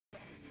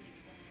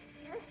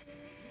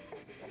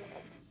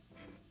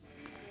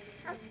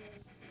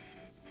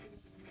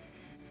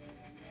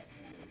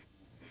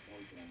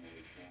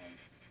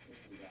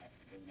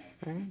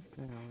Hey,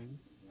 Pally.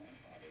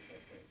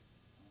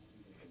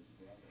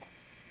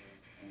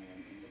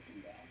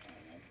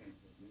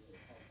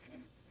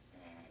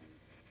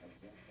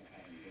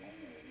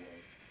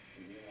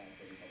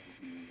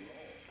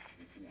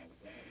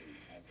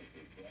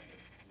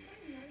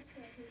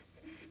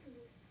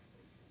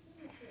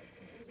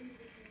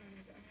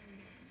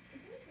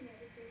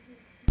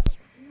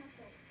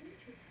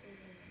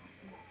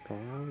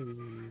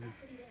 Pally.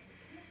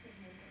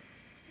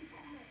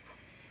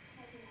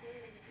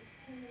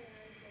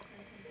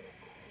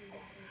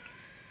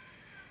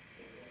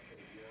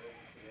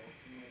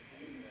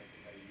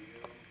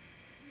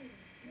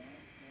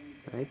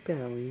 Hi,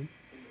 Pally.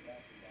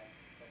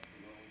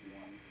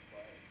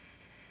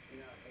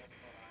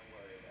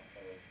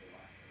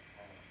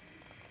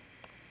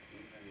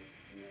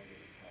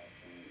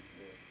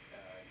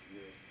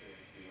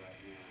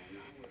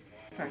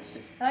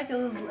 I like a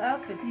little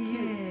outfit.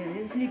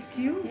 Yeah, isn't it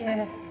cute?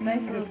 Yeah,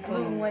 nice little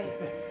blue and white.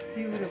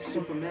 Beautiful.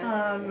 Superman.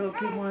 Oh, look,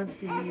 he wants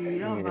to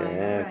eat. All right, all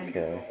Yeah, right.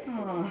 okay.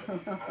 Oh,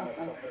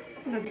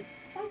 look,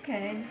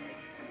 okay.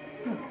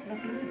 Look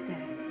at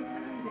daddy.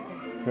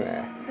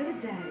 Yeah. Look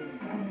at daddy.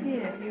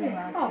 Here, you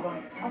Yeah, all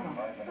right, all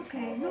right.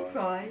 Okay, no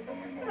cry.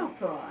 No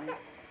cry.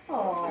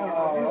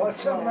 Oh,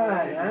 what's the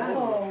matter,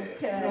 huh?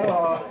 Okay.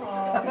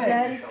 Oh.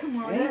 Daddy, come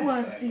on, he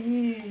wants to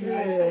eat.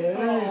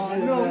 Yeah,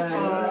 No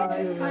cry.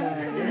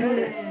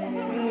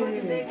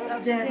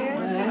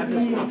 I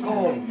just want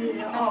cold.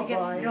 Yeah,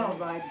 all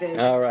right, baby.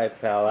 All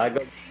right, pal. I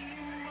go.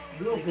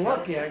 You look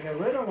lucky I got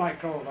rid of my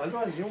cold.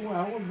 Otherwise, I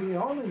wouldn't be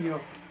holding you.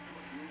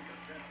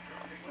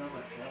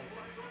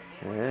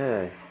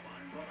 Yeah.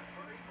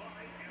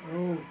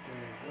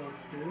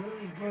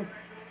 Okay, but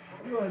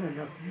you had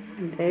enough.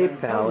 Hey,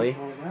 Pally.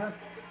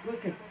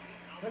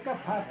 Look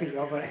at Pappy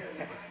over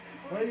there.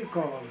 What do you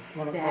call him?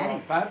 Want to call Daddy.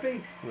 him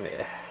Pappy?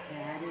 Yeah.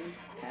 Daddy,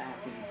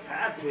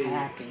 happy. Pappy.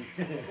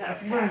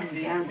 Happy.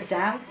 Where's down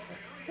south?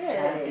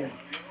 Happy.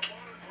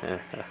 Yeah.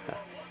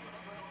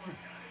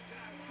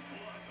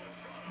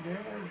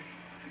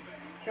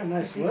 Got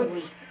nice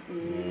lips,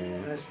 Yeah.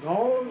 nice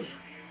nose,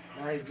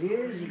 nice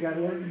ears. You got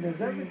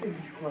there's everything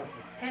perfect.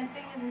 10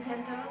 fingers and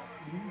 10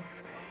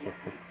 toes?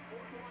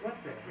 What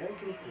the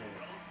heck is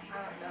this?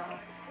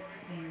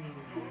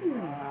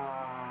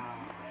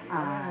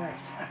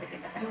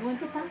 You want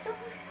to pass it?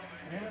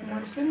 You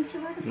want to finish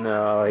your other?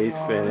 No, he's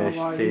No, finished.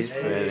 no, He's he's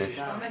finished.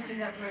 I'll mention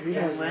that for We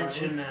a don't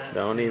mention that.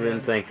 Don't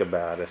even think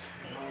about it.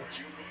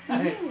 You're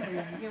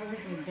with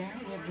your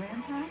dad, your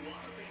grandpa?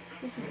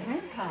 This is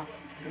grandpa.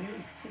 You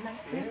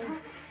like grandpa?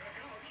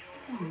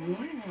 Oh,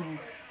 yeah.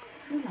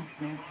 You like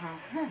grandpa,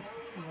 huh?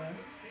 Right.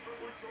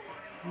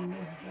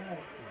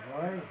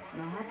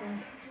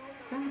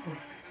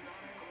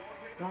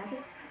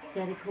 Robert,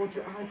 Daddy called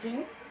you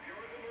RJ?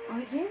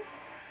 RJ?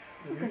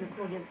 We're going to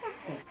call you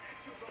birthday.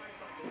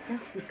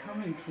 That's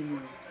becoming to you.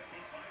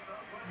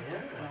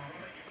 Yeah.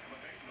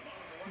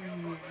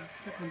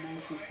 Look how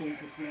nice you say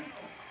to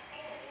grandpa.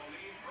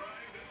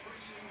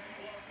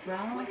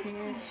 Robert,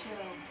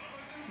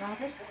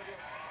 Robert,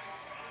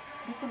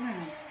 look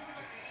around.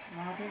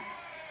 Robert,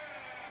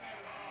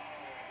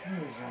 Who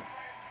is that?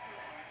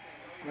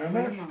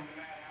 Grandma? Grandma.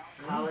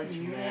 College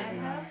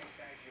man.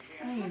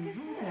 Hey,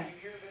 Robert.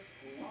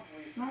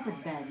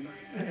 Robert Baden.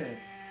 Yeah.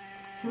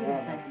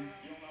 Shoulder Baden.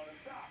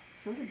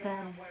 Shoulder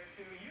Baden.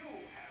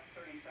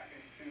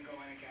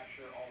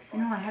 You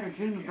know, I had a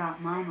dream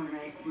about Mama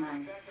last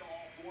night.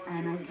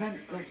 And I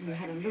dreamt that we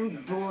had a little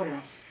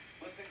daughter.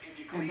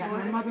 And that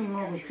my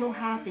mother-in-law was so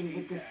happy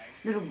with this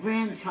little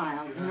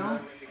grandchild, you know?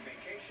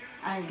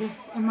 I guess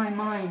in my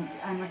mind,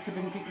 I must have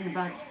been thinking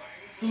about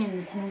seeing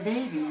this new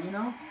baby, you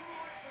know?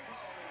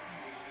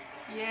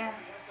 Yeah,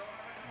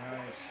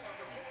 Nice.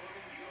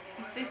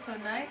 you say so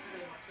nicely.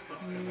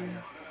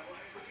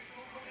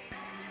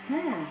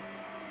 Yeah.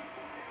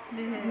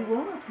 You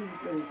are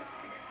people.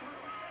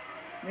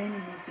 Randy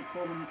used to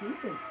call them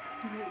people.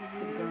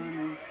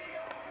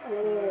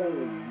 Oh,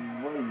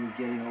 what are you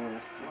getting all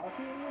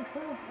sloppy or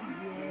something?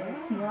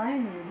 Yeah,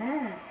 smiling,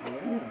 huh?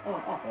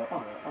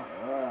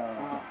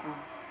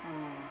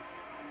 Yeah.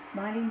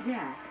 Smiling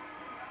Jack.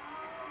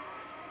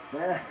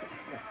 Yeah.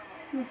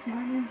 You're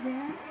smiling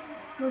Jack?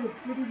 What a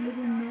pretty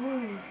little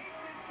nose.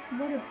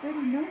 What a pretty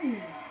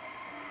nose.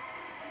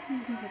 You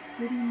got a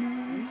pretty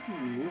nose.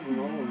 Moving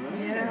all around.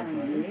 Yeah.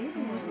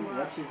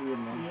 Watches your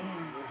mom.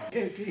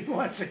 Yeah. He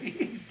wants to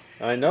eat.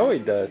 I know he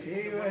does.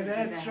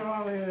 That's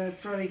all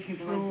he can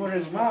do with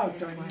his mouth.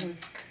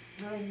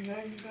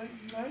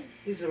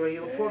 He's a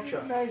regular pork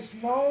chop. Nice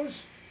nose.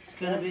 It's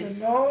gonna be. The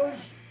nose.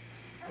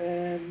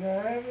 And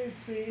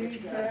everything.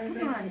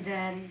 Come on,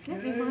 Daddy.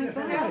 Give me my Yeah,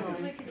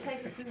 bottle. we could take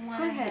if we want.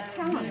 Go ahead,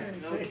 tell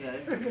him. Okay.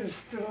 Look at his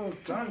little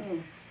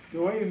tongue.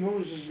 The way he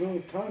moves his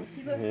little tongue.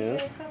 You go Yeah.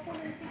 get a couple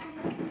and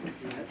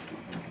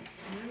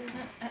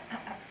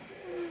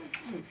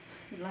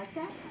You like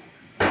that?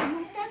 You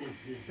like that?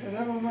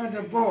 Never mind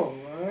the bull.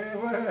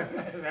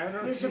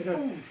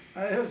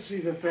 I don't see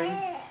the thing.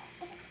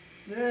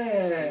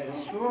 Yes,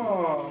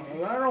 oh,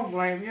 I don't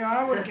blame you.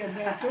 I would get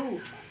that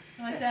too.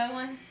 Want that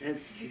one?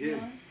 That's Big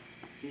cute. one?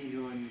 These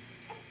ones.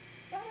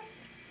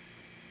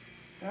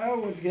 I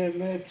would get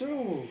mad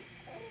too.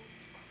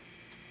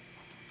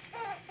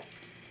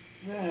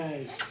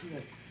 Nice.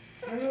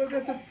 And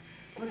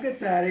look at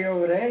Daddy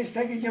over there. He's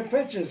taking your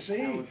pictures,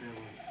 see?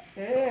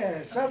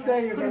 Yeah,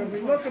 someday you're going to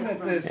be looking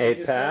at this. Hey,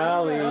 You say,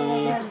 Pally. "What the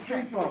hell are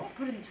those people?"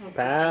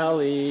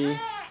 Pally.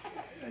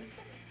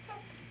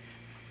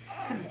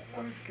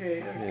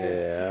 Okay,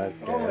 okay.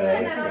 Yeah, Over okay.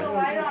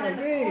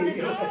 there,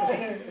 he's looking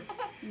at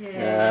me.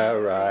 Yeah. All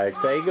right.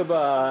 Say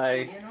goodbye.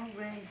 You know,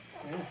 Ray.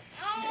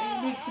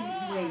 It makes him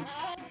wait.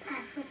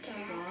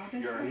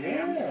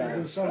 Yeah,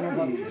 do something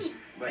about this. Keep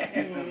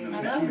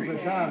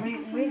it down.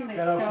 Wait,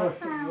 Gotta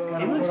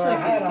put, He looks like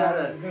he's got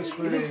a. this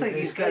He way, looks like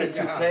he's got a this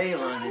way. toupee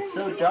on. It's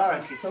so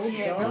dark. It's.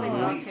 Yeah, really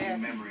long hair.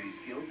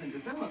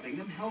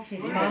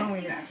 He's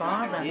following his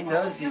father. He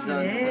knows he's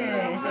on.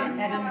 Yeah.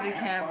 Had a big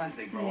hammer.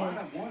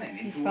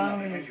 He's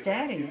following his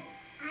daddy.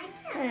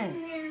 Yeah.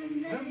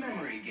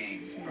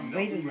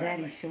 Wait till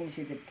daddy shows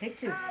you the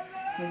pictures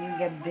when you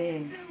get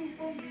big.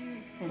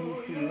 And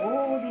you see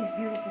all these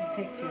beautiful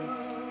pictures.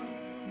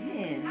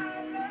 Yeah.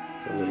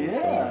 It's a little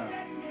Yeah.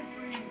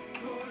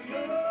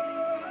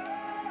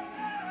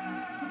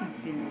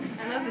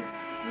 I love his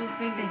little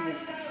fingers.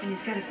 And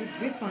he's got a good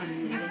grip on you,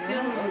 you know?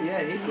 Oh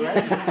yeah, he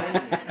grabs your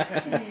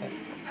fingers.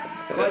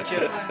 Gotcha.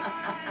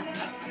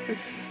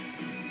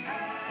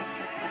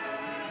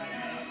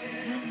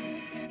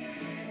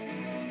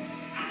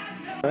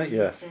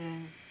 Yes.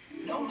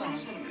 No less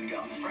cinnamon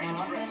gum,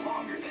 fresh pressed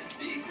longer than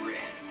Big Red.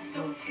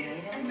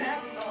 And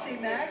Max, see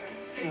Max?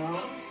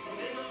 No.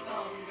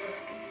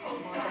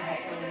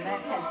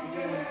 Max has to do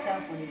it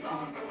himself when he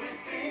comes.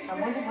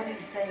 I wonder what he'd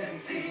say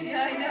if he's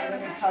Yeah, I know.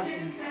 little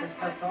cousin. Let's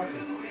start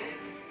talking.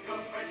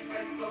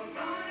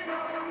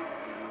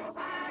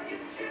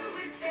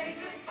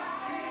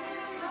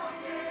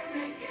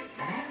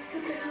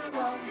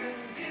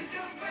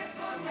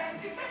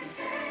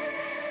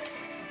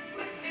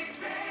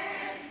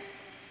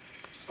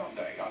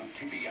 Sunday on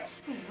TBS.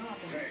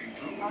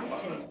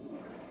 Archie.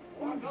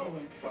 When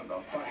the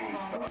funny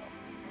stuff.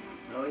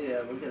 Oh yeah,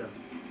 look at him.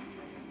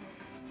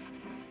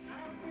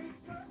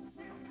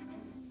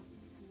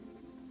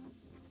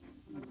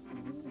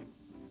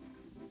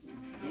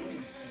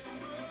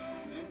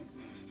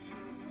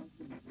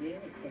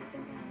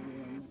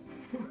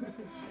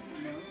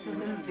 So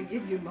let him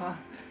forgive you, Ma.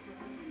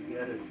 You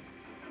gotta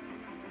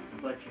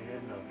butt your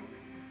head up.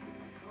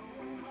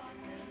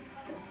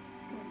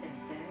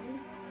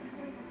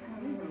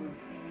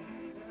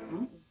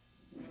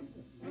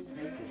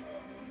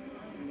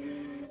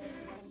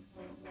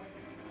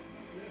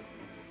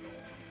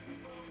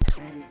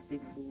 Daddy's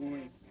big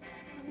boy.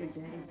 Your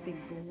daddy's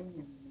big boy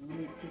and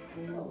mommy's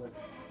big boy.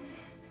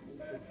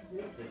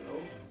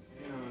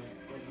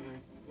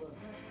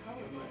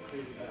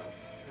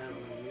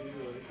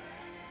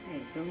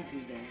 Hey, don't do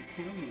that.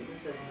 Tell me.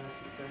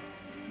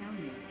 Tell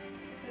me.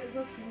 It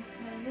looks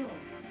kind of little.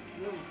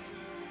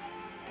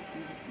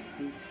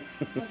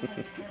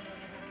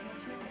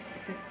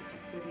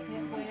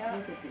 Halfway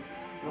up.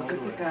 Look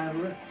at the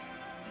camera.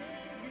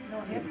 No,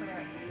 halfway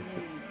up.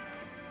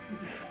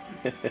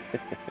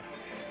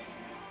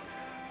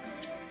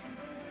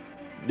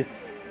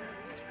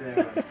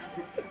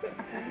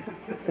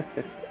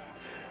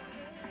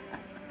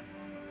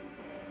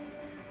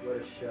 What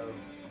a show.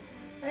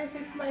 I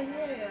fixed my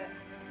hair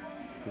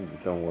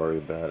yet. Don't worry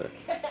about it.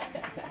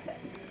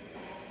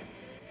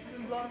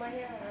 I'm blowing my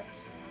hair out.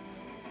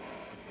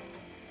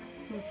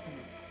 Who's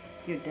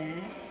that? Your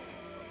dad?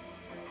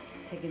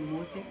 Taking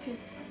more pictures?